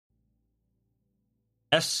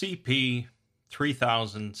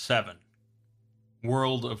SCP-3007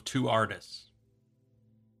 World of Two Artists.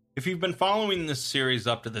 If you've been following this series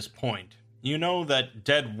up to this point, you know that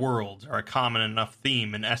dead worlds are a common enough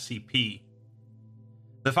theme in SCP.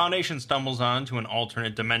 The Foundation stumbles onto an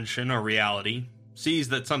alternate dimension or reality, sees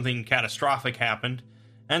that something catastrophic happened,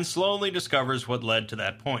 and slowly discovers what led to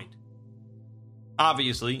that point.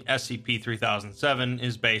 Obviously, SCP-3007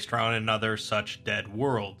 is based around another such dead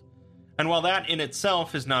world, and while that in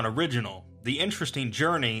itself is not original, the interesting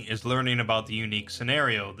journey is learning about the unique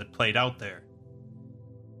scenario that played out there.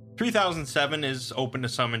 3007 is open to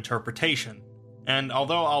some interpretation, and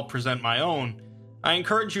although I'll present my own, I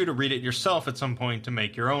encourage you to read it yourself at some point to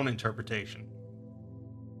make your own interpretation.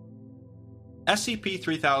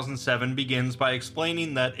 SCP-3007 begins by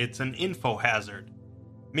explaining that it's an info hazard,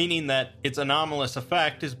 meaning that its anomalous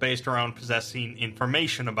effect is based around possessing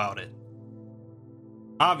information about it.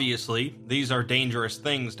 Obviously, these are dangerous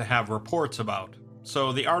things to have reports about,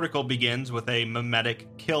 so the article begins with a memetic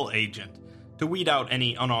kill agent to weed out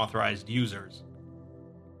any unauthorized users.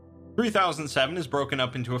 3007 is broken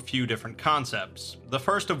up into a few different concepts, the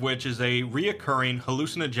first of which is a reoccurring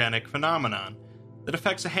hallucinogenic phenomenon that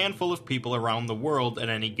affects a handful of people around the world at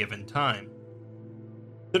any given time.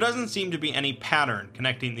 There doesn't seem to be any pattern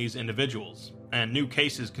connecting these individuals, and new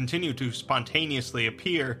cases continue to spontaneously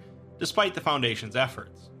appear despite the Foundation's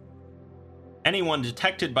efforts. Anyone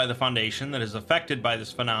detected by the Foundation that is affected by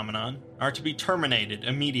this phenomenon are to be terminated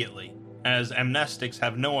immediately, as amnestics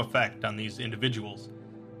have no effect on these individuals,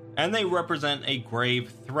 and they represent a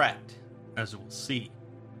grave threat, as we'll see.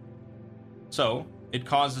 So, it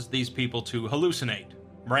causes these people to hallucinate,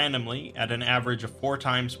 randomly at an average of 4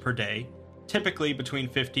 times per day, typically between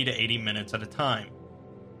 50 to 80 minutes at a time.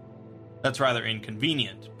 That's rather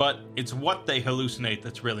inconvenient, but it's what they hallucinate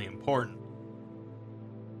that's really important.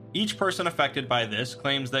 Each person affected by this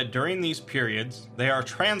claims that during these periods, they are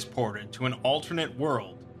transported to an alternate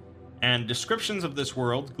world, and descriptions of this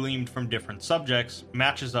world gleaned from different subjects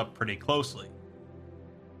matches up pretty closely.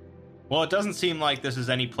 Well, it doesn't seem like this is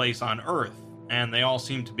any place on Earth, and they all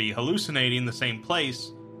seem to be hallucinating the same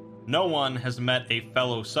place. No one has met a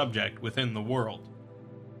fellow subject within the world.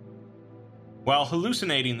 While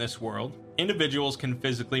hallucinating this world, individuals can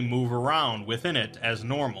physically move around within it as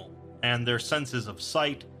normal, and their senses of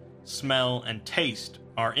sight, smell, and taste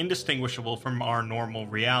are indistinguishable from our normal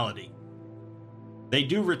reality. They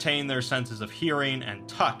do retain their senses of hearing and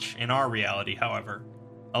touch in our reality, however,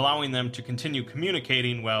 allowing them to continue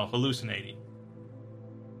communicating while hallucinating.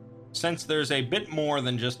 Since there's a bit more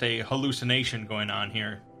than just a hallucination going on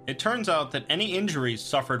here, it turns out that any injuries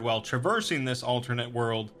suffered while traversing this alternate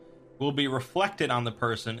world will be reflected on the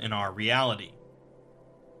person in our reality.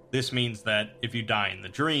 This means that if you die in the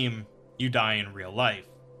dream, you die in real life,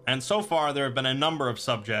 and so far there have been a number of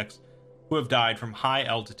subjects who have died from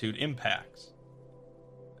high-altitude impacts.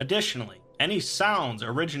 Additionally, any sounds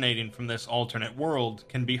originating from this alternate world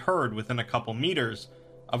can be heard within a couple meters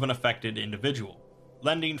of an affected individual,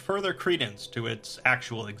 lending further credence to its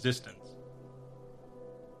actual existence.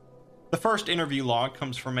 The first interview log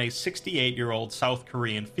comes from a 68-year-old South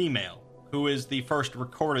Korean female, who is the first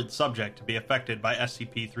recorded subject to be affected by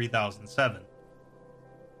SCP-3007.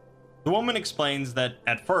 The woman explains that,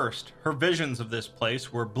 at first, her visions of this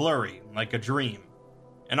place were blurry, like a dream,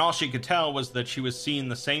 and all she could tell was that she was seeing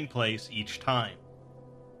the same place each time.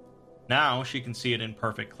 Now she can see it in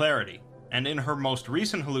perfect clarity, and in her most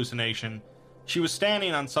recent hallucination, she was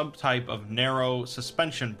standing on some type of narrow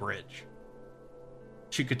suspension bridge.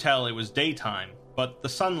 She could tell it was daytime, but the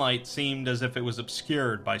sunlight seemed as if it was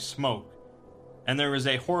obscured by smoke, and there was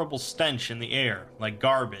a horrible stench in the air, like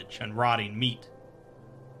garbage and rotting meat.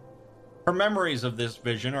 Her memories of this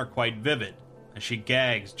vision are quite vivid, as she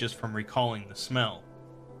gags just from recalling the smell.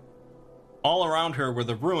 All around her were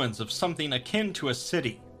the ruins of something akin to a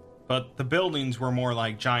city, but the buildings were more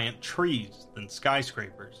like giant trees than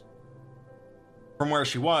skyscrapers. From where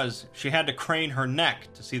she was, she had to crane her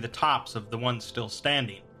neck to see the tops of the ones still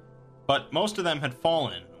standing, but most of them had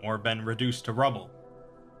fallen or been reduced to rubble.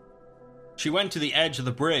 She went to the edge of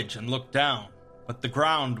the bridge and looked down, but the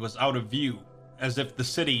ground was out of view, as if the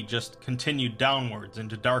city just continued downwards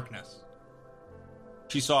into darkness.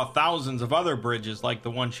 She saw thousands of other bridges like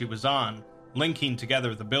the one she was on, linking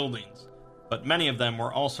together the buildings, but many of them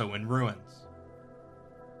were also in ruins.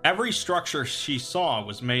 Every structure she saw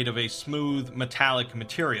was made of a smooth, metallic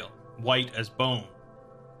material, white as bone.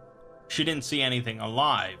 She didn't see anything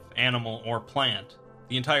alive, animal or plant,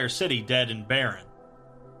 the entire city dead and barren.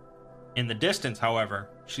 In the distance, however,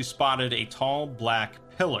 she spotted a tall black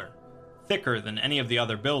pillar, thicker than any of the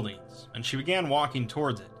other buildings, and she began walking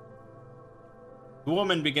towards it. The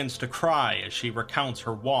woman begins to cry as she recounts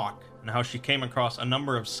her walk and how she came across a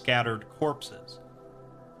number of scattered corpses.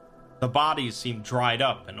 The bodies seem dried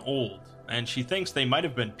up and old, and she thinks they might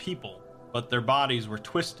have been people, but their bodies were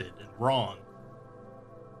twisted and wrong.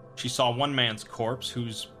 She saw one man's corpse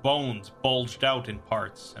whose bones bulged out in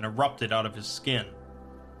parts and erupted out of his skin.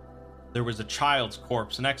 There was a child's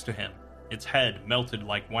corpse next to him, its head melted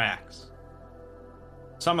like wax.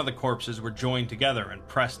 Some of the corpses were joined together and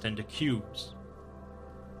pressed into cubes.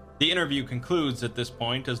 The interview concludes at this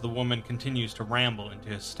point as the woman continues to ramble into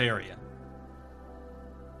hysteria.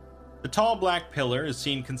 The tall black pillar is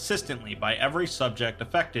seen consistently by every subject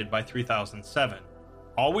affected by 3007,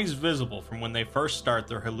 always visible from when they first start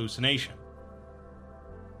their hallucination.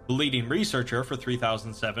 The leading researcher for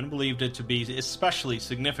 3007 believed it to be especially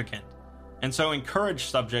significant, and so encouraged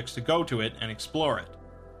subjects to go to it and explore it.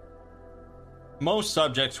 Most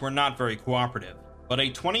subjects were not very cooperative, but a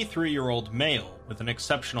 23-year-old male with an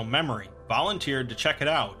exceptional memory volunteered to check it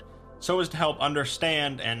out so as to help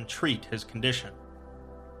understand and treat his condition.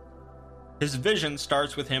 His vision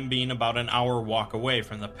starts with him being about an hour walk away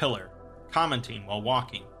from the pillar, commenting while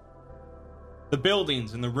walking. The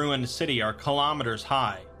buildings in the ruined city are kilometers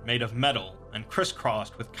high, made of metal, and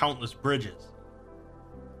crisscrossed with countless bridges.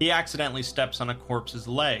 He accidentally steps on a corpse's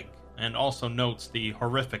leg, and also notes the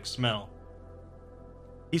horrific smell.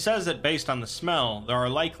 He says that based on the smell, there are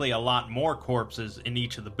likely a lot more corpses in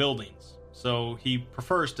each of the buildings, so he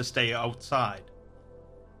prefers to stay outside.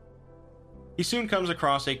 He soon comes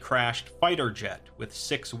across a crashed fighter jet with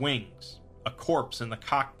 6 wings, a corpse in the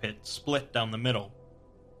cockpit split down the middle.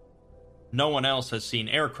 No one else has seen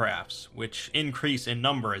aircrafts, which increase in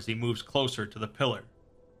number as he moves closer to the pillar.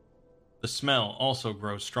 The smell also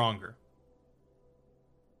grows stronger.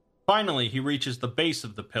 Finally, he reaches the base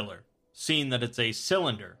of the pillar, seeing that it's a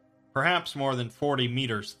cylinder, perhaps more than 40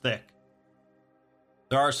 meters thick.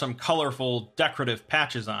 There are some colorful, decorative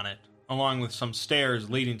patches on it, along with some stairs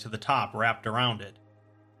leading to the top wrapped around it.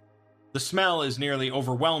 The smell is nearly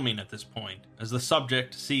overwhelming at this point, as the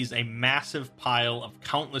subject sees a massive pile of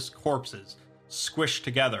countless corpses squished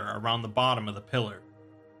together around the bottom of the pillar.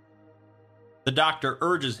 The doctor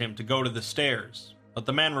urges him to go to the stairs, but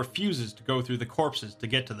the man refuses to go through the corpses to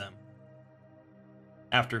get to them.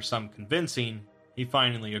 After some convincing, he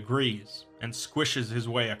finally agrees and squishes his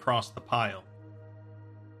way across the pile.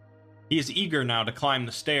 He is eager now to climb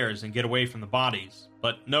the stairs and get away from the bodies,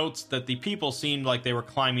 but notes that the people seemed like they were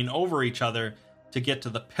climbing over each other to get to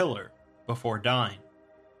the pillar before dying.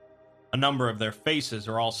 A number of their faces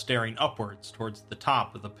are all staring upwards towards the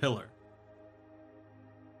top of the pillar.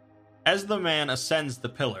 As the man ascends the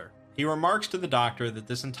pillar, he remarks to the doctor that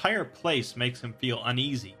this entire place makes him feel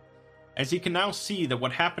uneasy, as he can now see that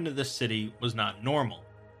what happened to this city was not normal.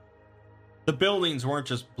 The buildings weren't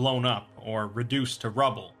just blown up or reduced to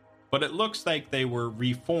rubble, but it looks like they were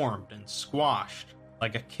reformed and squashed,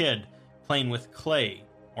 like a kid playing with clay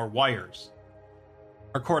or wires.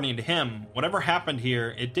 According to him, whatever happened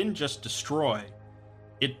here, it didn't just destroy,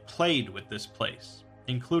 it played with this place,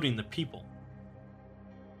 including the people.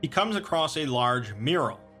 He comes across a large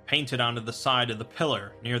mural painted onto the side of the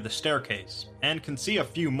pillar near the staircase, and can see a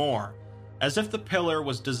few more, as if the pillar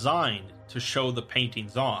was designed to show the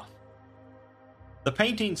paintings off. The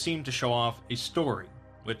paintings seem to show off a story,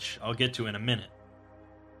 which I'll get to in a minute.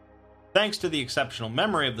 Thanks to the exceptional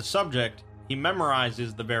memory of the subject, he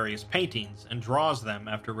memorizes the various paintings and draws them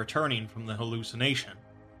after returning from the hallucination.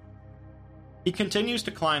 He continues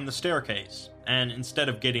to climb the staircase, and instead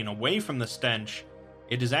of getting away from the stench,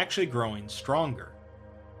 it is actually growing stronger.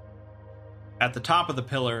 At the top of the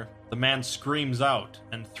pillar, the man screams out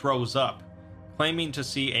and throws up, claiming to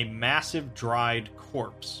see a massive dried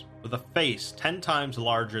corpse with a face 10 times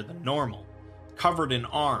larger than normal, covered in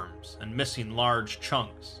arms and missing large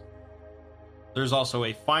chunks. There's also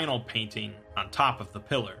a final painting on top of the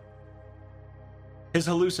pillar. His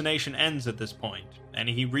hallucination ends at this point, and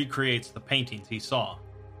he recreates the paintings he saw.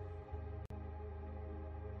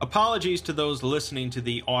 Apologies to those listening to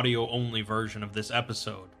the audio-only version of this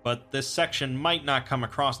episode, but this section might not come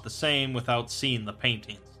across the same without seeing the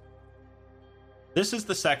paintings. This is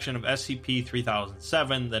the section of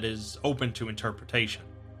SCP-3007 that is open to interpretation.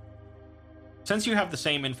 Since you have the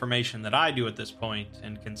same information that I do at this point,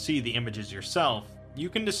 and can see the images yourself, you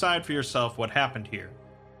can decide for yourself what happened here,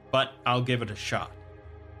 but I'll give it a shot.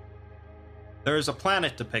 There is a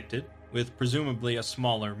planet depicted, with presumably a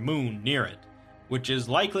smaller moon near it, which is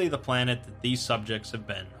likely the planet that these subjects have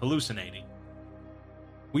been hallucinating.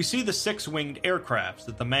 We see the 6-winged aircrafts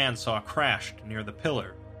that the man saw crashed near the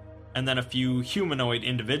pillar, and then a few humanoid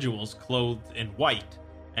individuals clothed in white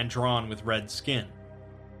and drawn with red skin.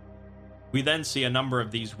 We then see a number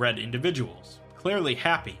of these red individuals, clearly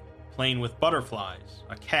happy, playing with butterflies,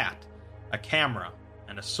 a cat, a camera,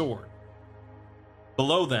 and a sword.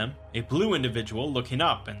 Below them, a blue individual looking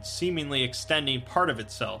up and seemingly extending part of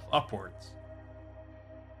itself upwards.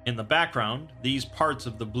 In the background, these parts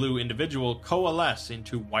of the blue individual coalesce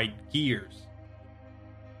into white gears.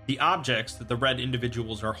 The objects that the red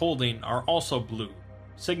individuals are holding are also blue,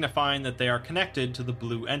 signifying that they are connected to the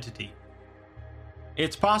blue entity.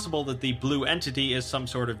 It's possible that the blue entity is some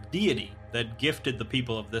sort of deity that gifted the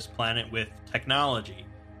people of this planet with technology,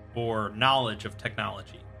 or knowledge of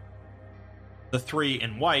technology. The three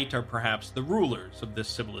in white are perhaps the rulers of this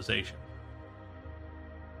civilization.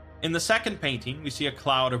 In the second painting, we see a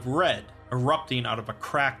cloud of red erupting out of a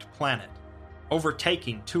cracked planet,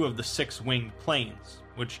 overtaking two of the six-winged planes,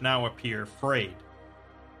 which now appear frayed.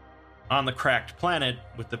 On the cracked planet,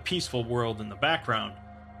 with the peaceful world in the background,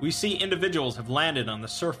 we see individuals have landed on the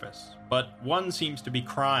surface, but one seems to be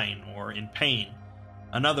crying or in pain.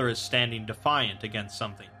 Another is standing defiant against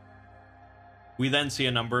something. We then see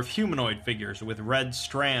a number of humanoid figures with red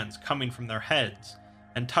strands coming from their heads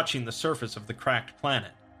and touching the surface of the cracked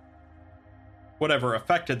planet. Whatever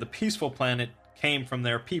affected the peaceful planet came from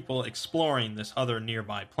their people exploring this other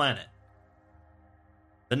nearby planet.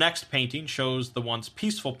 The next painting shows the once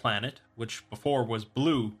peaceful planet, which before was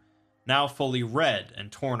blue, now fully red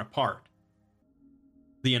and torn apart.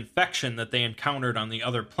 The infection that they encountered on the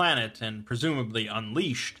other planet and presumably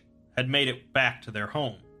unleashed had made it back to their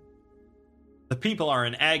home. The people are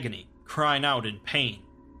in agony, crying out in pain.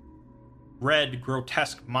 Red,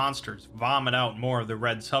 grotesque monsters vomit out more of the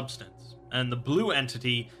red substance, and the blue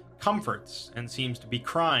entity comforts and seems to be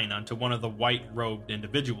crying onto one of the white-robed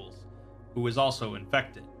individuals, who is also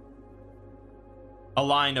infected. A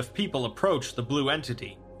line of people approach the blue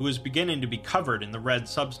entity, who is beginning to be covered in the red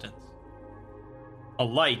substance. A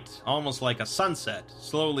light, almost like a sunset,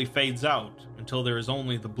 slowly fades out until there is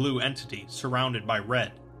only the blue entity surrounded by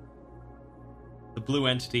red. The blue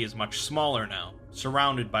entity is much smaller now,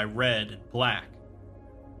 surrounded by red and black.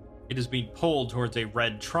 It is being pulled towards a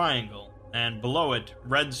red triangle, and below it,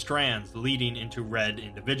 red strands leading into red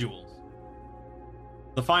individuals.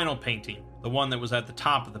 The final painting, the one that was at the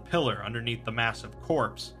top of the pillar underneath the massive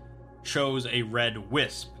corpse, shows a red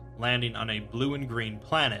wisp landing on a blue and green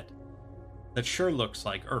planet that sure looks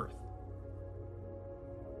like Earth.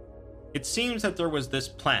 It seems that there was this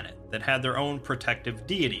planet that had their own protective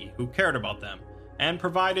deity who cared about them and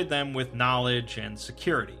provided them with knowledge and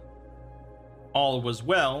security. All was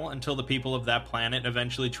well until the people of that planet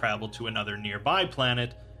eventually traveled to another nearby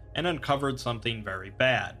planet and uncovered something very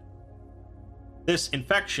bad. This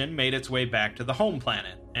infection made its way back to the home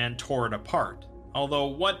planet and tore it apart, although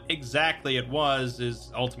what exactly it was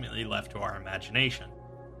is ultimately left to our imagination.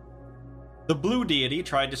 The blue deity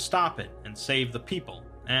tried to stop it and save the people,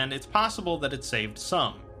 and it's possible that it saved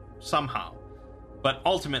some, somehow, but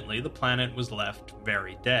ultimately the planet was left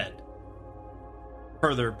very dead.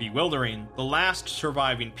 Further bewildering, the last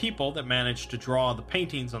surviving people that managed to draw the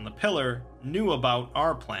paintings on the pillar knew about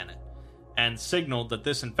our planet, and signaled that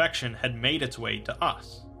this infection had made its way to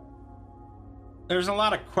us. There's a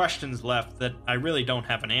lot of questions left that I really don't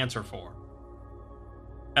have an answer for.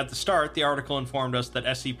 At the start, the article informed us that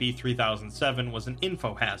SCP-3007 was an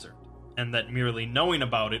info hazard, and that merely knowing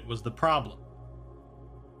about it was the problem.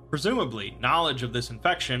 Presumably, knowledge of this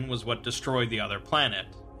infection was what destroyed the other planet,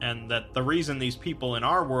 and that the reason these people in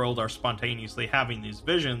our world are spontaneously having these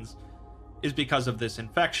visions is because of this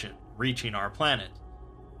infection reaching our planet.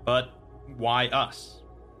 But why us?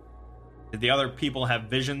 Did the other people have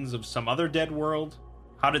visions of some other dead world?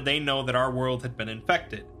 How did they know that our world had been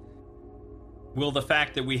infected? Will the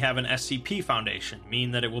fact that we have an SCP Foundation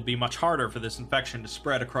mean that it will be much harder for this infection to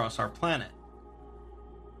spread across our planet?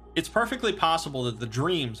 It's perfectly possible that the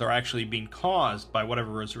dreams are actually being caused by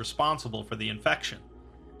whatever is responsible for the infection,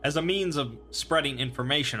 as a means of spreading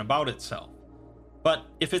information about itself. But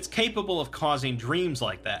if it's capable of causing dreams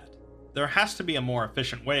like that, there has to be a more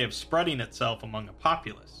efficient way of spreading itself among a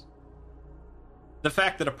populace. The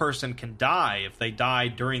fact that a person can die if they die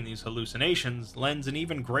during these hallucinations lends an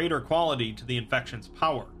even greater quality to the infection's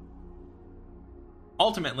power.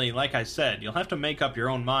 Ultimately, like I said, you'll have to make up your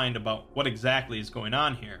own mind about what exactly is going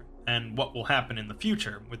on here, and what will happen in the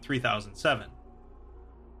future with 3007.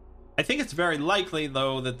 I think it's very likely,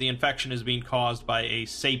 though, that the infection is being caused by a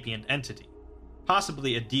sapient entity,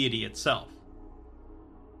 possibly a deity itself.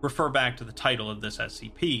 Refer back to the title of this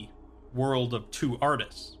SCP, World of Two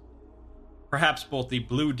Artists. Perhaps both the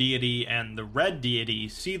blue deity and the red deity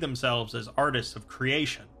see themselves as artists of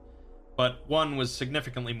creation, but one was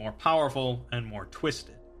significantly more powerful and more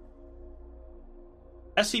twisted.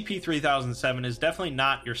 SCP-3007 is definitely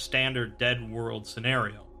not your standard Dead World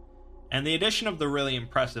scenario, and the addition of the really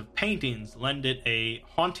impressive paintings lend it a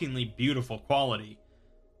hauntingly beautiful quality,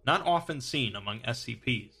 not often seen among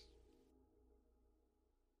SCPs.